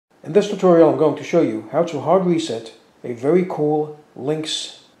In this tutorial I'm going to show you how to hard reset a Verykool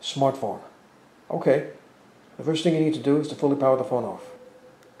Lynx smartphone. Okay, the first thing you need to do is to fully power the phone off.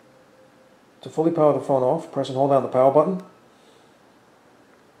 To fully power the phone off, press and hold down the power button.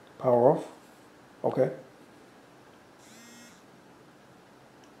 Power off. Okay.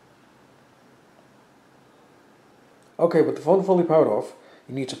 Okay, with the phone fully powered off,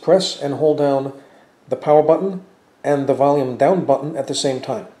 you need to press and hold down the power button and the volume down button at the same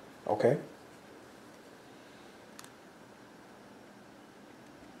time. Okay?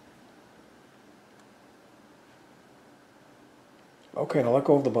 Okay, now let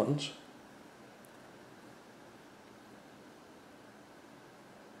go of the buttons.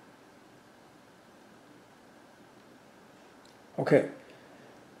 Okay,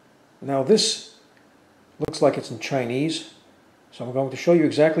 now this looks like it's in Chinese, so I'm going to show you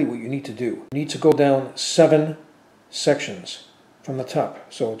exactly what you need to do. You need to go down 7 sections from the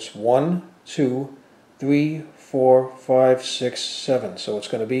top. So it's 1, 2, 3, 4, 5, 6, 7. So it's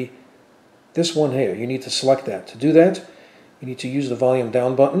going to be this one here. You need to select that. To do that, you need to use the volume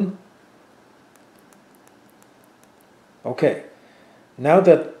down button. Okay, now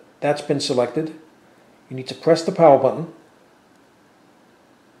that that's been selected, you need to press the power button.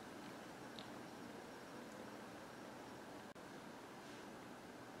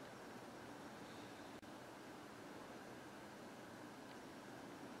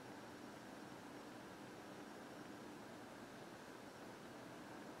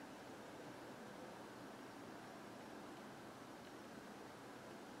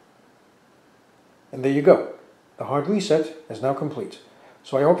 And there you go. The hard reset is now complete.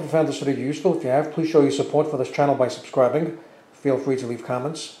 So I hope you found this video useful. If you have, please show your support for this channel by subscribing. Feel free to leave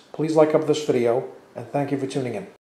comments. Please like up this video, and thank you for tuning in.